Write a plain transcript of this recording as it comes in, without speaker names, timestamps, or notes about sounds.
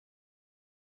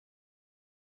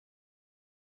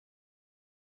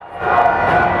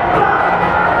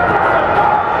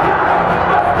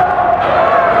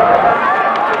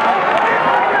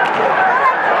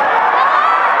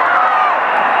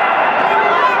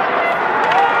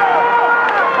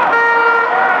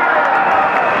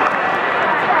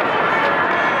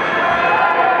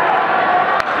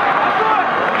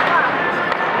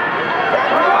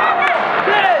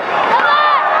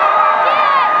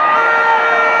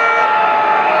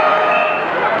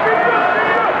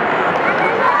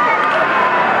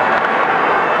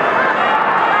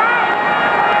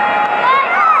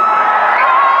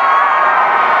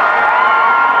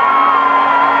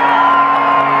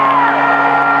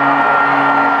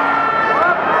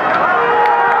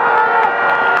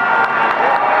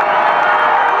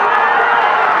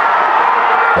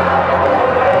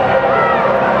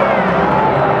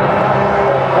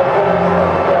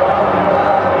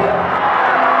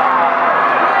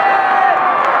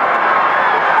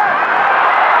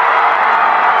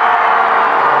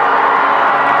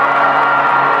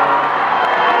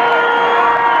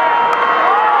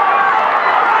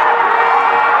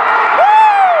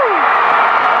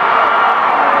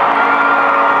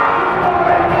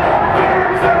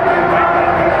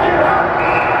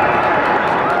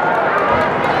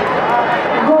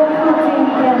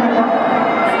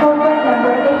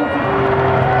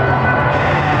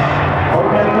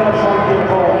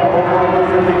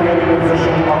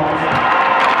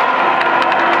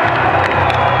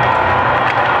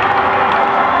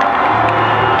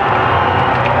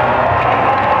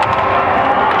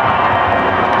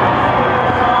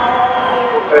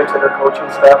credit to their coaching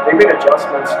staff. They made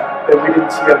adjustments that we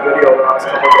didn't see on video the last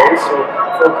couple of days, so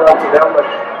full credit to them. But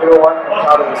you know what? I'm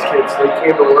proud of these kids. They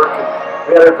came to work and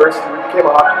we had adversity. We became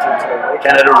a hockey team today. Right?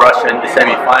 Canada-Russia in the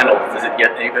semifinals. Does it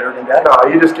get any better than that? No,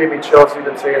 you just gave me chills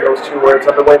even saying those two words.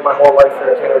 I've been waiting my whole life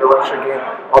for a Canada-Russia game.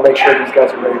 I'll make sure these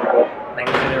guys are ready to go. They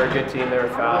were a good team. They were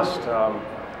fast.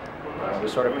 We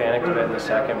sort of panicked a bit in the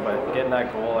second, but getting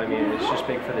that goal, I mean, it's just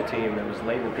big for the team. It was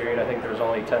late in the period. I think there was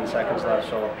only 10 seconds left,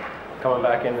 so coming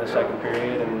back into the second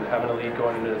period and having a lead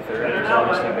going into the third, it was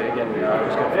obviously big, and it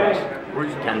was good for us.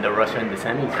 Where's Canada-Russia in the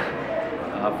semis?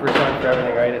 First time for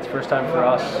everything, right? It's first time for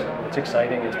us. It's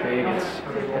exciting, it's big,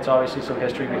 it's obviously some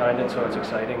history behind it, so it's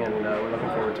exciting, and we're looking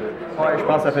forward to it. Ouais, je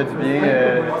pense que ça fait du bien.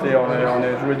 On a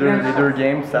joué les deux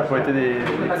games, ça n'a pas été des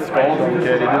petits scores, donc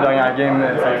les deux dernières games,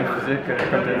 ça a été physique,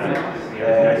 comme tu as dit.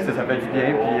 Ça fait du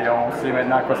bien, puis on sait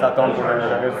maintenant à quoi s'attendre pour le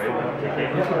reste du tour.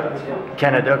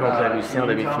 Canada contre la Russie en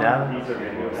demi-finale.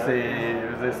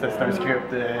 C'est un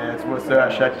script. Tu vois ça à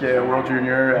chaque World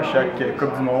Junior, à chaque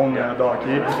Coupe du Monde de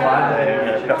hockey.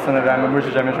 Personne n'avait. Moi,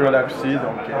 j'ai jamais joué à la Russie,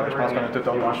 donc je pense qu'on a tout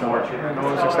ordre chez moi.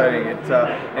 It's exciting.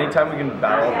 Anytime we can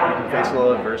battle, we can face a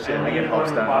little adversity. I think it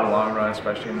helps them in the long run,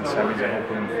 especially in the semis and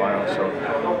hopefully in the final. So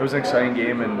it was an exciting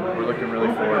game, and we're looking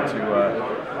really forward to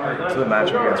the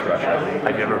matchup against Russia.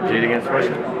 Have you ever played against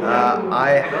Russia?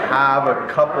 I have a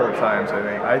couple of times.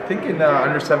 I think in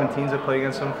under 17s I played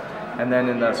against them. And then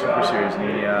in the Super Series, in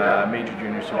the Major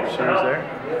Junior Super Series there,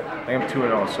 I think I'm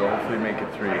 2-0, so hopefully make it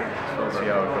 3. So we'll see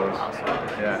how it goes.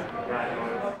 Yeah.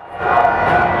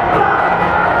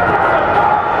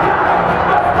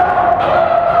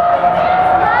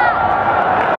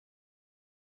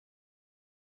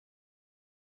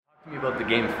 Talk to me about the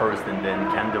game first and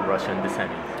then Canada-Russia in the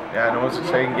semis. Yeah, no, it was an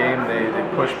exciting game. They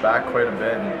pushed back quite a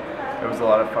bit, and it was a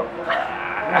lot of fun.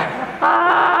 Happy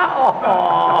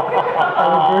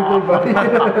birthday, buddy.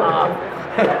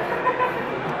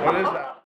 What is that?